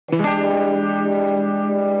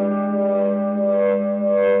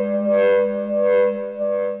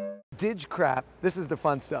crap, this is the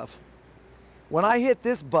fun stuff. When I hit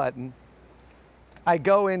this button, I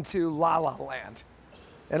go into La La Land.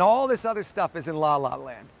 And all this other stuff is in La La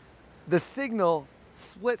Land. The signal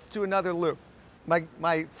splits to another loop.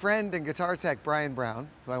 My friend and guitar tech, Brian Brown,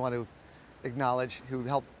 who I want to acknowledge, who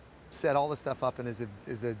helped set all this stuff up and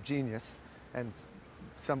is a genius and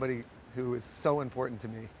somebody who is so important to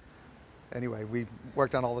me. Anyway, we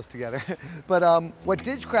worked on all this together. But what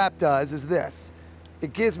Digicrap does is this.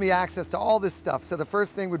 It gives me access to all this stuff. So the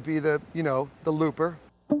first thing would be the looper.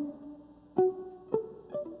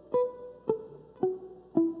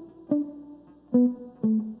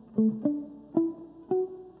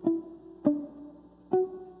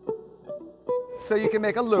 So you can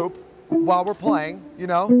make a loop while we're playing,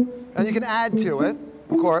 and you can add to it,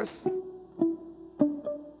 of course.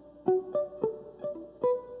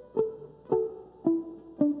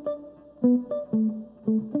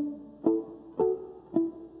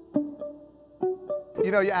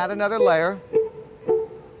 You add another layer.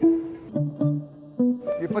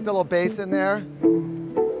 You put the little bass in there.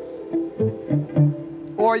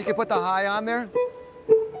 Or you can put the high on there.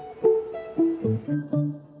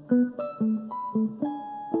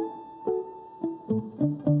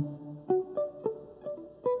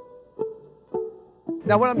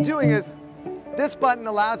 Now what I'm doing is, this button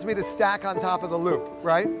allows me to stack on top of the loop,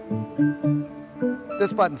 right?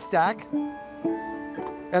 This button, stack.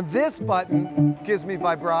 And this button gives me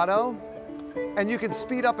vibrato, and you can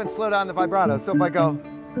speed up and slow down the vibrato. So if I go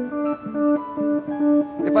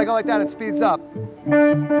like that, it speeds up.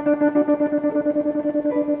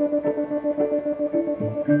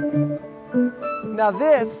 Now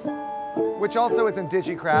this, which also is in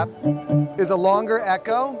Digicrap, is a longer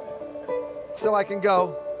echo, so I can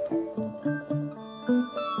go.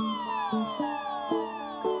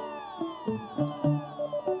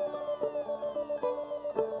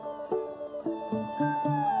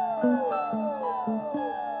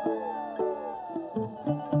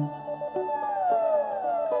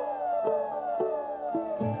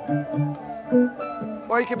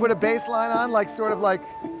 Or you can put a bass line on, sort of like.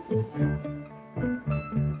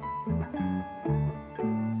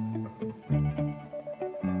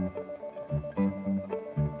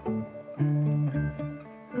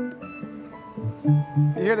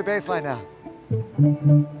 You hear the bass line now.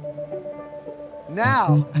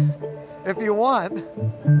 Now, if you want,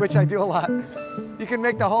 which I do a lot, you can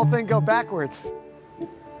make the whole thing go backwards.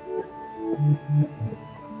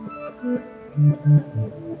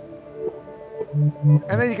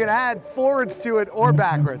 And then you can add forwards to it or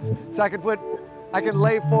backwards. So I can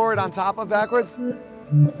lay forward on top of backwards. Now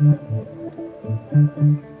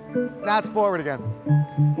it's forward again.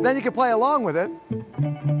 Then you can play along with it.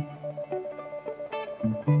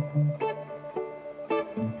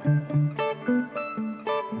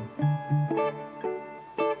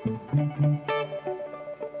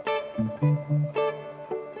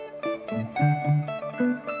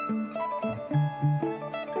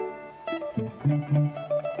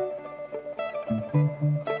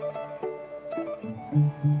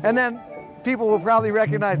 And then people will probably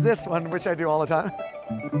recognize this one, which I do all the time.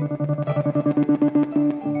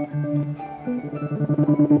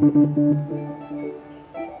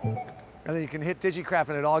 And then you can hit Digicrap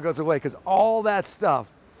and it all goes away because all that stuff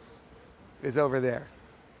is over there.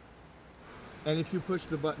 And if you push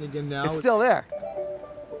the button again now, it's still there.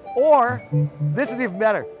 Or, this is even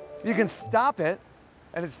better. You can stop it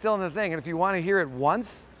and it's still in the thing. And if you want to hear it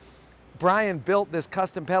once, Brian built this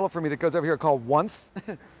custom pedal for me that goes over here called Once.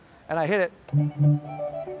 And I hit it,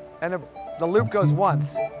 and the loop goes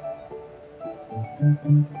once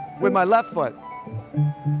with my left foot.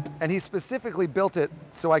 And he specifically built it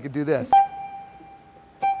so I could do this.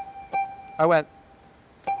 I went.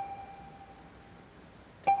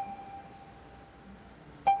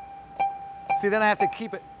 See, then I have to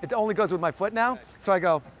keep it. It only goes with my foot now, so I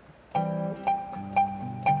go.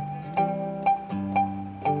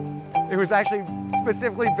 It was actually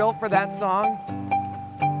specifically built for that song.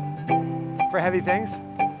 For heavy things.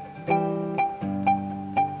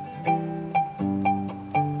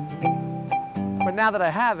 But now that I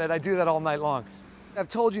have it, I do that all night long. I've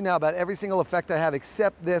told you now about every single effect I have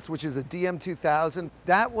except this, which is a DM2000.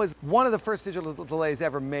 That was one of the first digital delays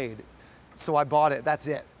ever made. So I bought it, that's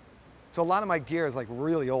it. So a lot of my gear is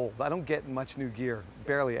really old. I don't get much new gear,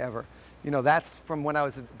 barely ever. That's from when I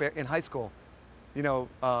was in high school.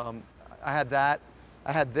 I had that.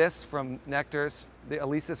 I had this from Nectar's, the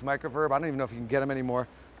Alesis Microverb. I don't even know if you can get them anymore.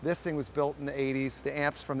 This thing was built in the 80s, the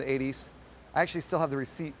amp's from the 80s. I actually still have the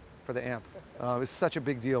receipt for the amp. It was such a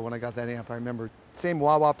big deal when I got that amp, I remember. Same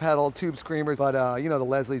wah-wah pedal, tube screamers, but the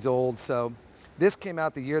Leslie's old, so. This came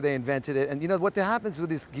out the year they invented it. And you know what happens with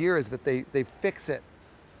this gear is that they fix it.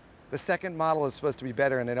 The second model is supposed to be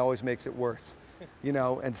better and it always makes it worse. You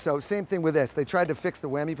know, and so same thing with this. They tried to fix the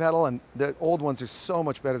whammy pedal and the old ones are so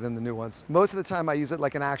much better than the new ones. Most of the time I use it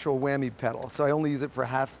like an actual whammy pedal. So I only use it for a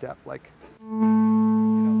half step, like,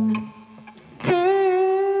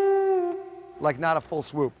 like not a full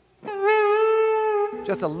swoop.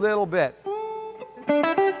 Just a little bit.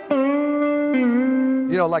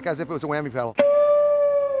 You know, like as if it was a whammy pedal.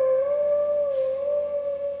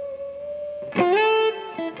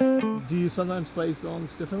 Do you sometimes play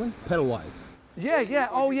songs differently, pedal-wise? Yeah.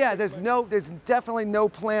 Oh, yeah. There's definitely no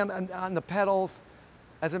plan on the pedals.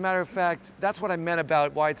 As a matter of fact, that's what I meant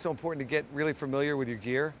about why it's so important to get really familiar with your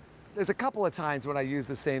gear. There's a couple of times when I use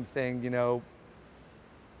the same thing, you know,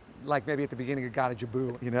 like maybe at the beginning of Gotta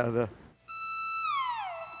Jaboo, you know,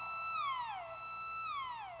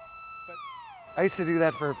 I used to do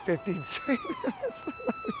that for 15 straight minutes.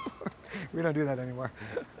 We don't do that anymore.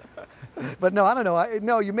 But no, I don't know.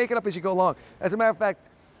 No, you make it up as you go along. As a matter of fact,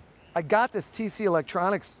 I got this TC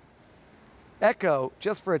Electronics Echo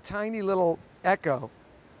just for a tiny little echo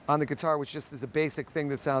on the guitar, which just is a basic thing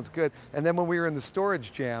that sounds good. And then when we were in the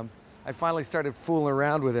storage jam, I finally started fooling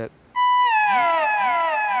around with it.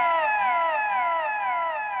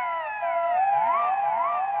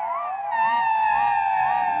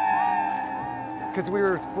 Because we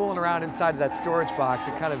were fooling around inside of that storage box,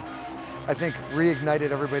 it kind of, I think,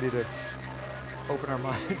 reignited everybody to open our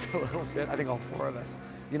minds a little bit. I think all four of us,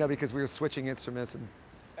 you know, because we were switching instruments and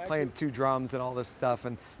playing two drums and all this stuff.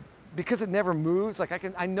 And because it never moves,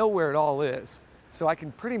 like I know where it all is. So I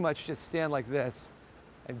can pretty much just stand like this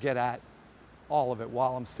and get at all of it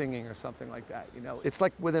while I'm singing or something like that, you know. It's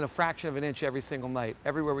like within a fraction of an inch every single night.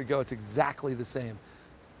 Everywhere we go, it's exactly the same.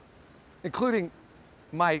 Including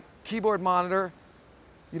my keyboard monitor.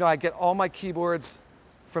 You know, I get all my keyboards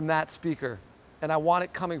from that speaker, and I want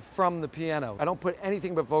it coming from the piano. I don't put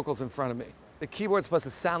anything but vocals in front of me. The keyboard's supposed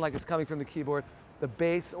to sound like it's coming from the keyboard. The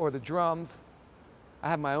bass or the drums, I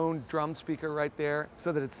have my own drum speaker right there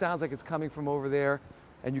so that it sounds like it's coming from over there,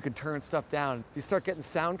 and you can turn stuff down. If you start getting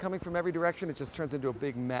sound coming from every direction, it just turns into a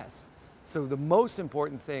big mess. So the most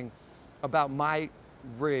important thing about my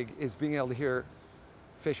rig is being able to hear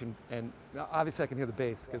Phish, and obviously I can hear the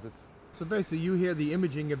bass because it's. So basically you hear the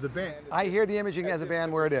imaging of the band. I hear the imaging as a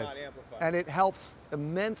band where it is, and it helps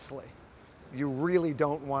immensely. You really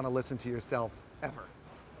don't want to listen to yourself ever.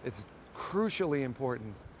 It's crucially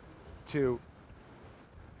important to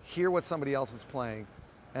hear what somebody else is playing,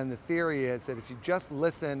 and the theory is that if you just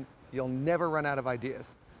listen, you'll never run out of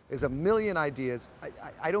ideas. There's a million ideas.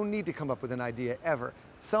 I don't need to come up with an idea ever.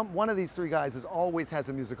 One of these three guys always has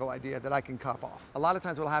a musical idea that I can cop off. A lot of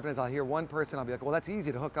times what'll happen is I'll hear one person, I'll be like, well, that's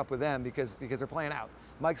easy to hook up with them because they're playing out.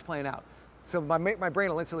 Mike's playing out. So my brain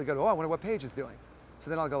will instantly go to, oh, I wonder what Paige is doing. So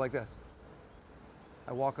then I'll go like this.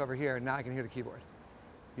 I walk over here and now I can hear the keyboard.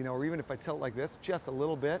 You know, or even if I tilt like this just a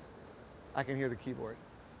little bit, I can hear the keyboard.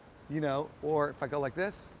 You know, or if I go like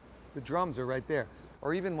this, the drums are right there.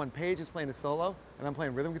 Or even when Paige is playing a solo and I'm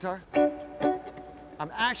playing rhythm guitar,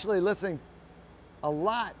 I'm actually listening a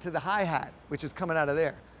lot to the hi-hat, which is coming out of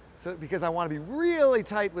there. So because I want to be really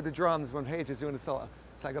tight with the drums when Paige is doing a solo.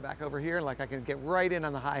 So I go back over here and like I can get right in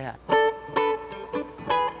on the hi-hat.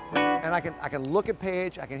 And I can look at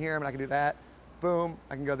Paige, I can hear him, and I can do that. Boom,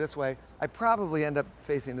 I can go this way. I probably end up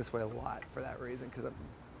facing this way a lot for that reason, because I'm,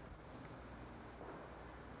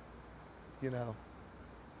 you know,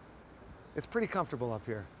 it's pretty comfortable up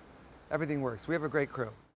here. Everything works. We have a great crew.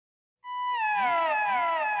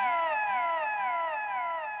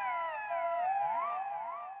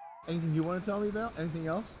 Anything you want to tell me about? Anything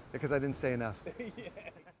else? Because I didn't say enough. Yeah.